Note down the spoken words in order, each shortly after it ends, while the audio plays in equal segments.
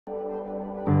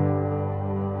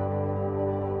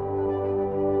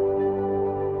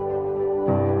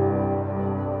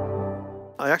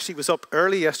I actually was up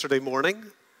early yesterday morning,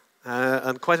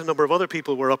 and quite a number of other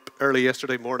people were up early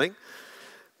yesterday morning,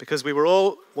 because we were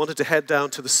all wanted to head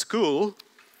down to the school,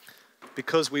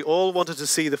 because we all wanted to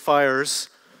see the fires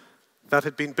that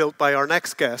had been built by our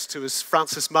next guest, who is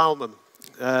Francis Mallmann,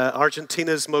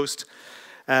 Argentina's most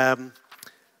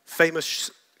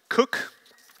famous cook.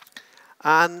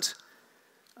 And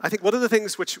I think one of the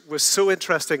things which was so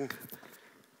interesting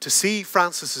to see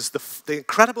Francis's, the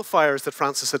incredible fires that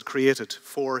Francis had created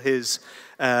for his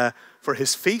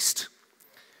feast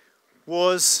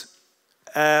was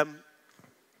one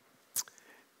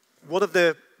of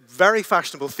the very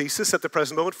fashionable feasts at the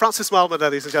present moment. Francis Mallmann,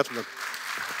 ladies and gentlemen.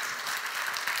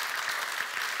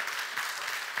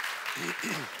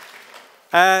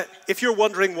 If you're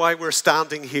wondering why we're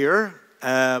standing here,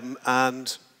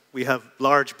 and we have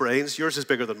large brains, yours is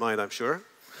bigger than mine, I'm sure,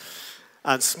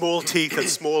 and small teeth and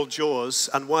small jaws,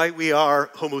 and why we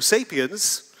are Homo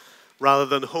sapiens rather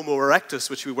than Homo erectus,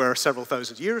 which we were several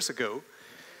thousand years ago,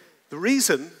 the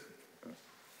reason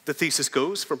the thesis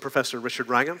goes from Professor Richard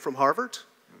Wrangham from Harvard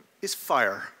is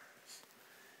fire.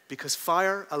 Because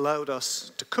fire allowed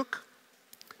us to cook,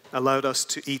 allowed us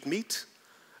to eat meat,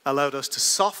 allowed us to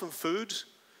soften food,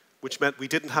 which meant we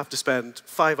didn't have to spend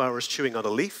 5 hours chewing on a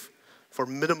leaf for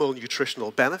minimal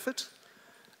nutritional benefit.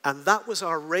 And that was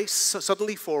our race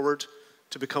suddenly forward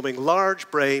to becoming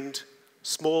large-brained,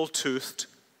 small-toothed,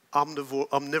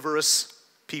 omnivorous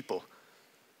people.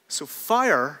 So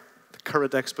fire, the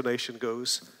current explanation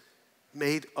goes,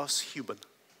 made us human,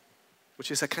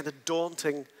 which is a kind of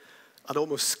daunting and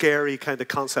almost scary kind of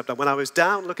concept. And when I was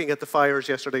down looking at the fires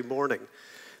yesterday morning,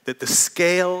 that the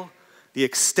scale, the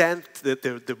extent, the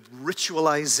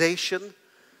ritualization,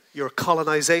 your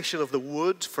colonization of the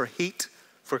wood for heat,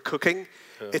 for cooking,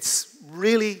 it's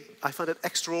really, I find it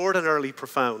extraordinarily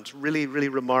profound, really, really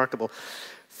remarkable.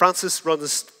 Francis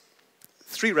runs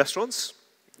 3 restaurants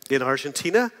in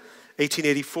Argentina,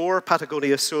 1884,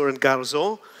 Patagonia Sur and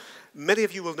Garzón. Many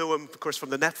of you will know him, of course,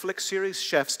 from the Netflix series,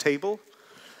 Chef's Table.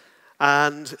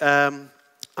 And I'm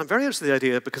very interested in the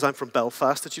idea, because I'm from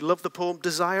Belfast, that you love the poem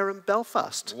Desire in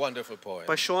Belfast. Wonderful poem.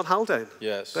 By Sean Haldane.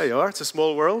 Yes. There you are, it's a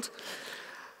small world.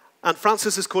 And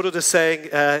Francis is quoted as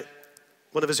saying,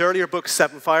 one of his earlier books,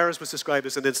 Seven Fires, was described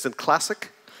as an instant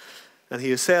classic. And he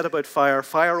has said about fire,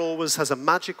 fire always has a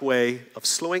magic way of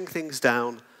slowing things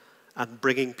down and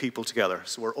bringing people together.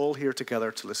 So we're all here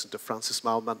together to listen to Francis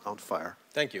Mallmann on fire.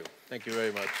 Thank you. Thank you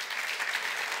very much.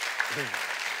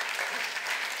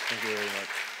 Thank you very much.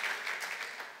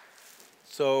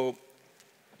 So,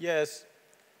 yes,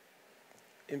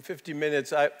 in 50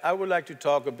 minutes, I would like to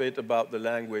talk a bit about the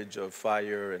language of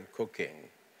fire and cooking.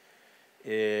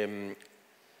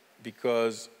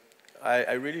 Because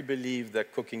I really believe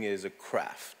that cooking is a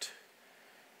craft.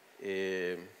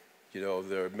 You know,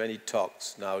 there are many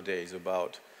talks nowadays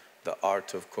about the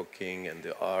art of cooking and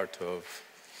the art of...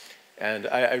 And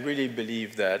I really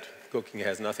believe that cooking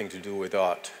has nothing to do with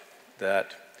art,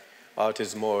 that art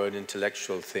is more an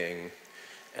intellectual thing.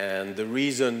 And the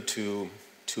reason to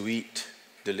eat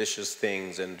delicious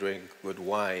things and drink good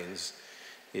wines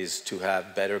is to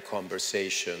have better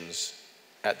conversations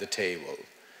at the table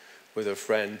with a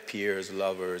friend, peers,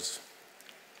 lovers,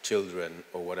 children,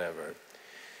 or whatever.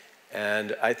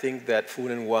 And I think that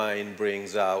food and wine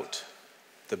brings out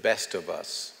the best of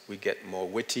us. We get more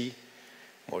witty,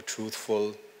 more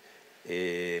truthful,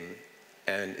 and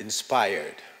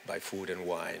inspired by food and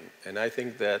wine. And I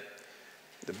think that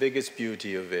the biggest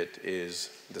beauty of it is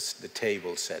the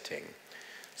table setting.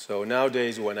 So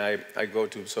nowadays when I go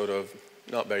to sort of,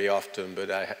 not very often,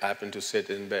 but I happen to sit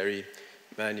in very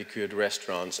manicured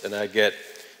restaurants, and I get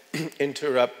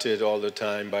interrupted all the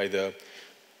time by the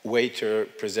waiter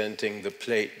presenting the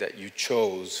plate that you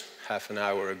chose half an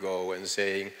hour ago and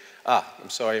saying, I'm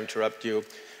sorry to interrupt you.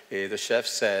 The chef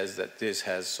says that this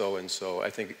has so-and-so. I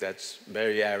think that's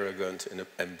very arrogant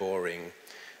and boring.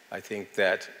 I think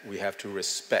that we have to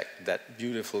respect that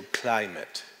beautiful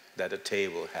climate that a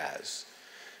table has.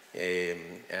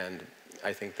 And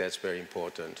I think that's very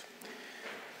important.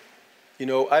 You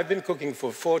know, I've been cooking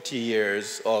for 40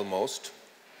 years almost,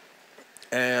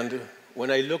 and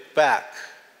when I look back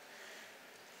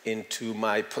into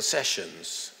my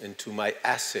possessions, into my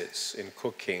assets in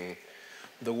cooking,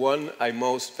 the one I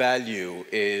most value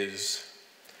is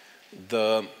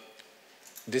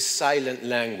this silent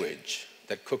language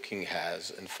that cooking has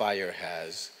and fire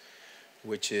has,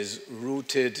 which is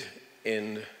rooted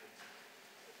in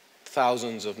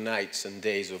thousands of nights and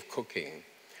days of cooking.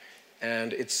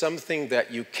 And it's something that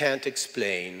you can't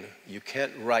explain, you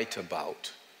can't write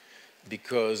about,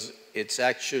 because it's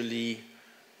actually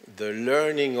the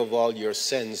learning of all your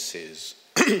senses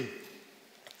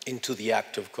into the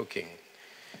act of cooking.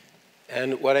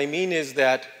 And what I mean is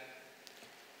that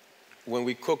when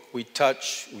we cook, we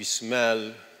touch, we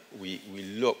smell, we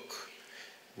look,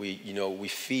 we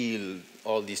feel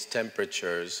all these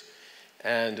temperatures.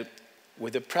 And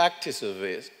with the practice of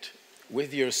it,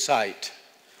 with your sight,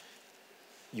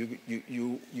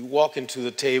 you walk into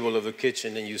the table of the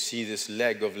kitchen and you see this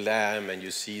leg of lamb and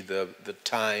you see the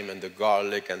thyme and the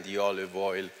garlic and the olive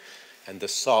oil and the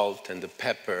salt and the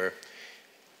pepper.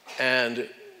 And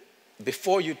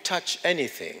before you touch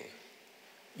anything,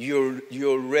 you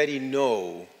already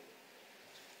know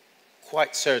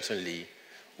quite certainly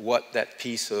what that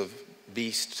piece of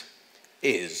beast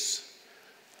is,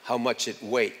 how much it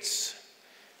weighs,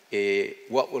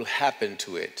 what will happen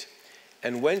to it.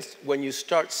 And when you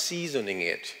start seasoning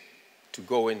it to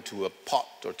go into a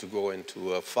pot or to go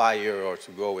into a fire or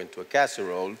to go into a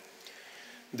casserole,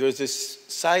 there's this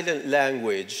silent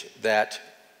language that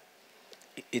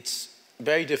it's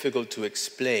very difficult to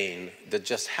explain that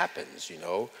just happens, you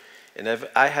know. And if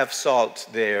I have salt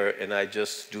there and I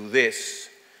just do this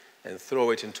and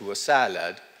throw it into a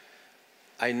salad,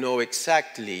 I know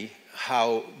exactly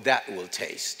how that will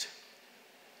taste.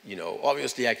 You know,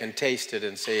 obviously I can taste it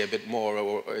and say a bit more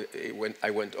or when I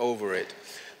went over it.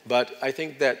 But I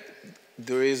think that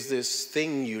there is this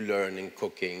thing you learn in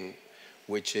cooking,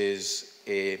 which is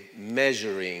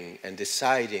measuring and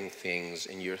deciding things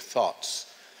in your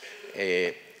thoughts.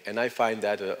 And I find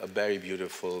that a very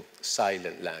beautiful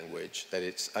silent language, that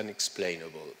it's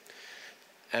unexplainable.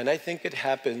 And I think it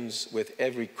happens with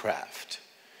every craft.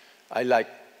 I like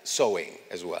sewing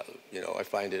as well. You know, I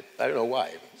find it, I don't know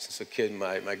why. Since a kid,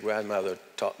 my grandmother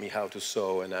taught me how to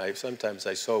sew, and sometimes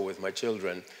I sew with my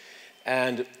children.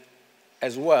 And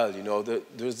as well, you know,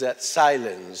 there's that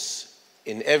silence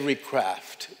in every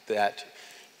craft that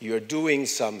you're doing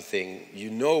something, you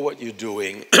know what you're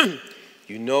doing,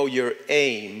 you know your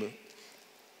aim,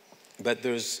 but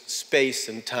there's space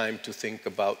and time to think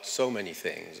about so many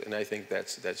things. And I think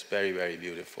that's very, very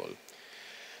beautiful.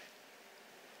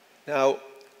 Now,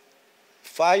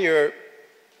 fire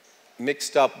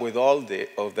mixed up with all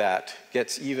of that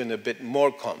gets even a bit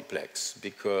more complex,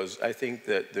 because I think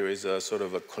that there is a sort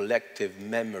of a collective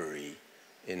memory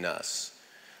in us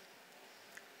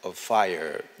of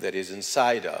fire that is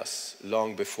inside us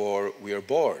long before we are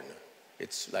born.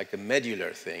 It's like a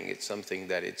medular thing. It's something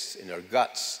that it's in our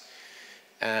guts.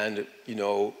 And, you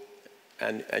know,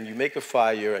 and you make a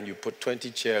fire and you put 20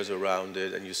 chairs around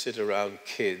it and you sit around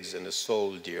kids and a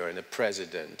soldier and a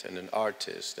president and an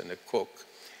artist and a cook.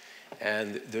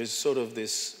 And there's sort of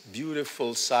this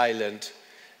beautiful silent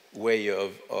way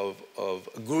of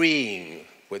agreeing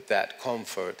with that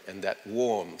comfort and that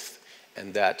warmth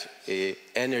and that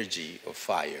energy of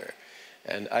fire.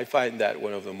 And I find that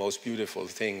one of the most beautiful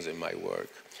things in my work.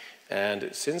 And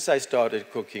since I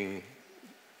started cooking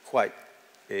quite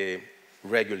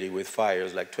regularly with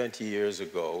fires, like 20 years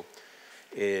ago,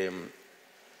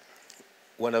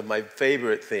 one of my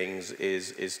favorite things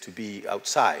is to be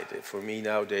outside. For me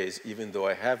nowadays, even though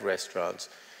I have restaurants,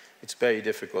 it's very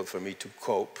difficult for me to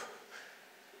cope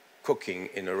cooking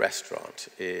in a restaurant.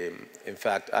 In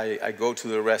fact, I go to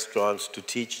the restaurants to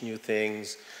teach new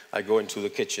things. I go into the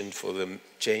kitchen for the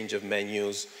change of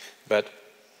menus, but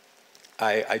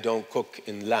I don't cook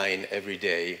in line every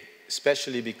day,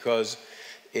 especially because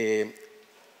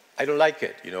I don't like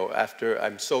it. You know, after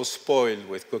I'm so spoiled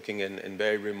with cooking in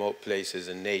very remote places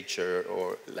in nature,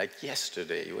 or like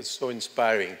yesterday, it was so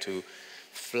inspiring to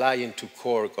fly into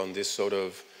Cork on this sort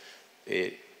of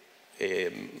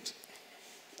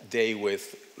day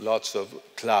with lots of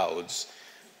clouds,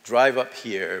 drive up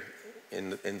here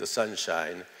in the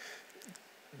sunshine.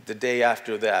 The day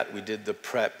after that, we did the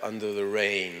prep under the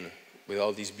rain with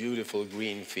all these beautiful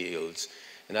green fields.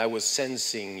 And I was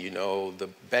sensing, you know, the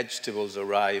vegetables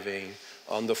arriving,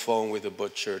 on the phone with the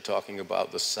butcher, talking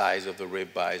about the size of the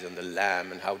ribeyes and the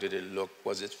lamb and how did it look,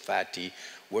 was it fatty,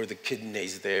 were the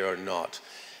kidneys there or not.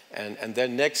 And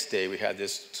then next day, we had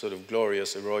this sort of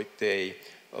glorious, heroic day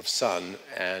of sun,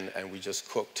 and we just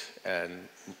cooked, and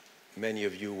many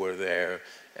of you were there,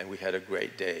 and we had a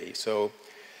great day. So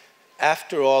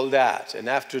after all that, and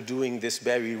after doing this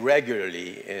very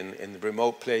regularly in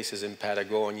remote places in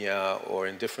Patagonia or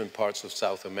in different parts of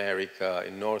South America,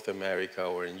 in North America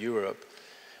or in Europe,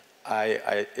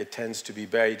 it tends to be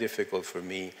very difficult for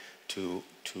me to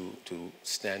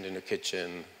stand in a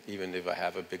kitchen, even if I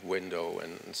have a big window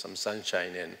and some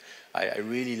sunshine in. I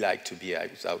really like to be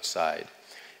outside.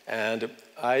 And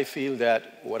I feel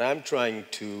that what I'm trying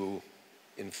to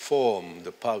inform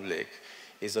the public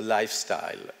is a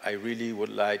lifestyle. I really would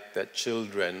like that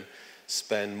children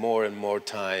spend more and more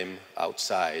time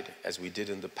outside as we did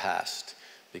in the past,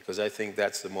 because I think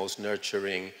that's the most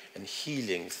nurturing and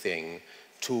healing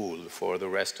tool for the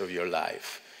rest of your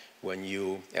life. When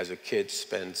you, as a kid,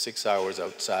 spend 6 hours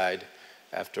outside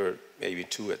after maybe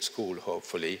 2 at school,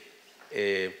 hopefully,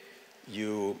 there's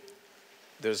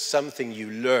something you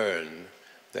learn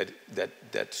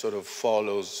that sort of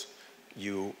follows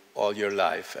you all your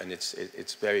life, and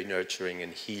it's very nurturing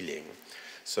and healing.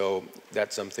 So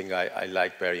that's something I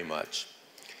like very much.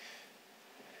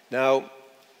 Now,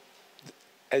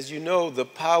 as you know, the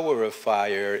power of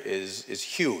fire is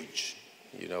huge,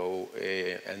 you know,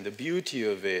 and the beauty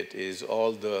of it is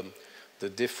all the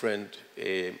different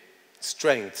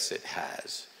strengths it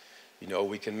has. You know,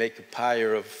 we can make a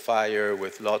pyre of fire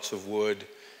with lots of wood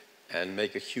and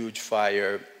make a huge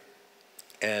fire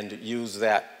and use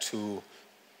that to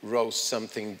roast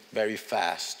something very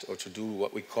fast, or to do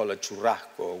what we call a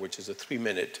churrasco, which is a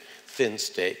 3-minute thin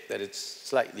steak that it's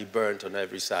slightly burnt on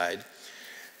every side.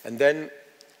 And then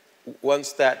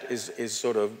once that is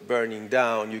sort of burning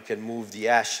down, you can move the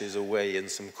ashes away in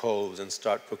some coals and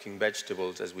start cooking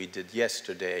vegetables as we did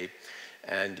yesterday.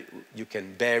 And you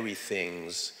can bury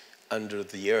things under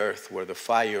the earth where the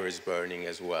fire is burning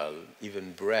as well,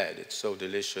 even bread. It's so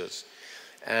delicious.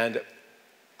 And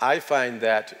I find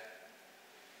that,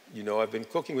 you know, I've been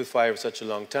cooking with fire for such a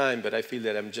long time, but I feel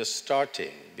that I'm just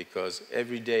starting, because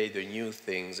every day there are new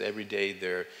things, every day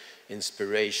there are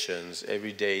inspirations,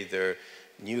 every day there are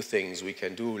new things we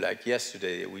can do. Like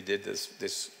yesterday, we did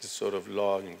this sort of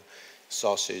long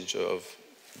sausage of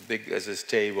big as this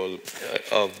table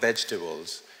of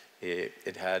vegetables.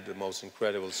 It had the most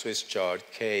incredible Swiss chard,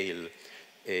 kale,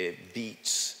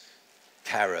 beets,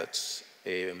 carrots,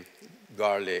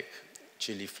 garlic,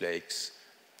 chili flakes,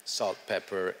 salt,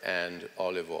 pepper, and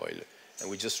olive oil. And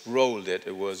we just rolled it.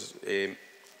 It was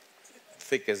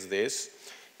thick as this.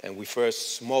 And we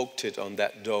first smoked it on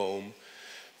that dome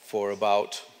for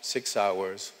about 6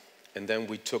 hours. And then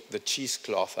we took the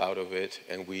cheesecloth out of it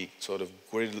and we sort of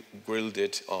grilled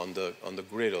it on the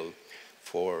griddle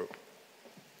for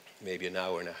maybe an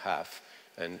hour and a half.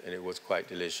 And it was quite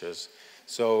delicious.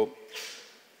 So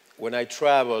when I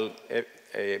travel,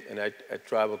 and I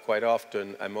travel quite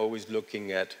often, I'm always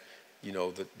looking at, you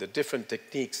know, the different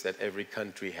techniques that every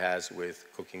country has with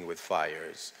cooking with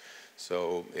fires.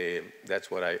 So that's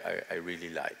what I really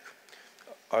like.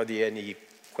 Are there any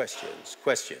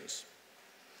questions?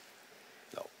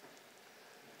 No.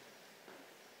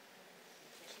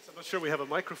 I'm not sure we have a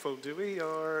microphone, do we?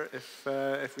 Or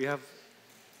if we have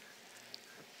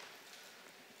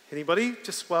anybody,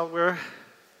 just while we're...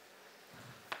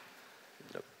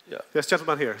 Yeah. Yes,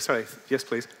 gentleman here. Sorry. Yes,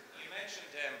 please.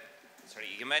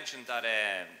 You mentioned that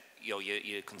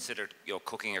you considered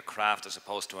cooking a craft as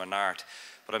opposed to an art.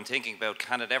 But I'm thinking about,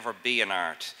 can it ever be an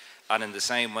art? And in the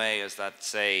same way as that,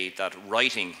 say that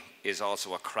writing is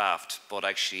also a craft, but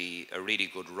actually a really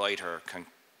good writer can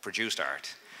produce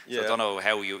art. Yeah. So I don't know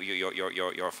how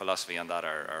your philosophy on that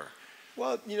are.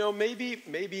 Well, you know, maybe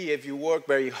if you work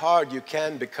very hard, you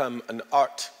can become an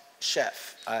art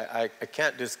chef. I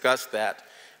can't discuss that.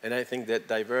 And I think that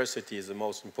diversity is the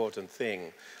most important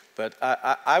thing. But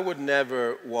I would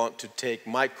never want to take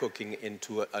my cooking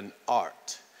into an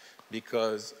art,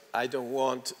 because I don't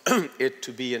want it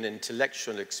to be an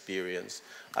intellectual experience.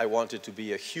 I want it to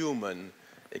be a human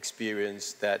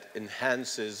experience that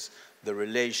enhances the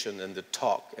relation and the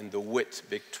talk and the wit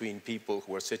between people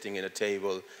who are sitting at a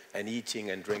table and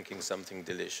eating and drinking something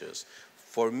delicious.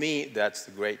 For me, that's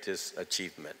the greatest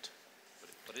achievement.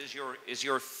 But is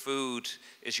your food,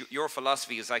 your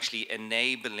philosophy is actually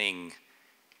enabling,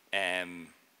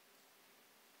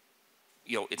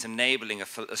 it's enabling a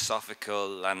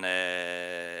philosophical and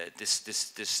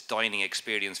this dining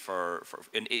experience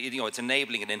it's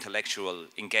enabling an intellectual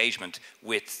engagement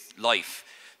with life,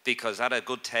 because at a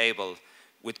good table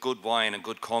with good wine and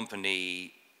good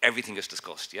company, everything is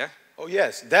discussed. Yeah. Oh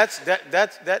yes,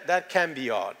 that can be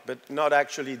art, but not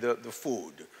actually the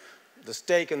food. The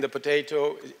steak and the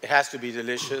potato, it has to be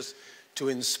delicious to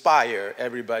inspire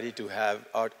everybody to have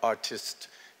artist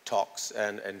talks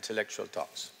and intellectual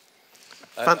talks.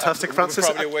 Fantastic, Francis.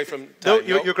 We're probably away from time.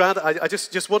 No, you're grand. I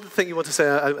just one thing you want to say.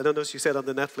 I don't know if you said on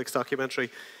the Netflix documentary,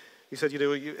 you said,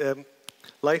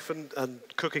 life and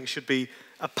cooking should be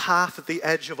a path at the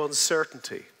edge of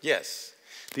uncertainty. Yes.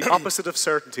 The opposite of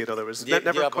certainty, in other words.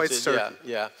 Never quite certain.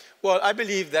 Yeah. Well, I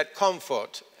believe that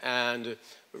comfort and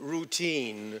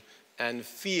routine and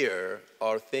fear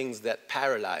are things that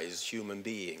paralyze human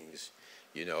beings,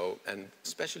 and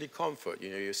especially comfort.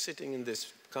 You're sitting in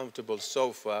this comfortable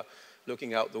sofa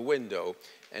looking out the window,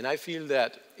 and I feel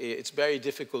that it's very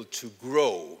difficult to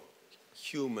grow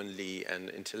humanly and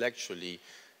intellectually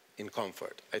in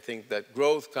comfort. I think that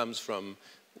growth comes from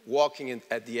walking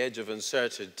at the edge of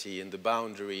uncertainty in the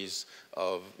boundaries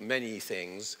of many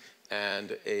things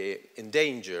and in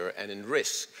danger and in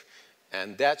risk.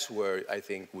 And that's where I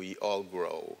think we all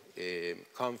grow.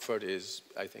 Comfort is,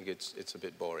 I think it's a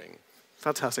bit boring.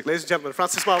 Fantastic. Ladies and gentlemen,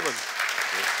 Francis Mallmann.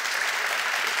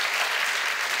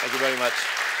 Thank you very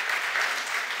much.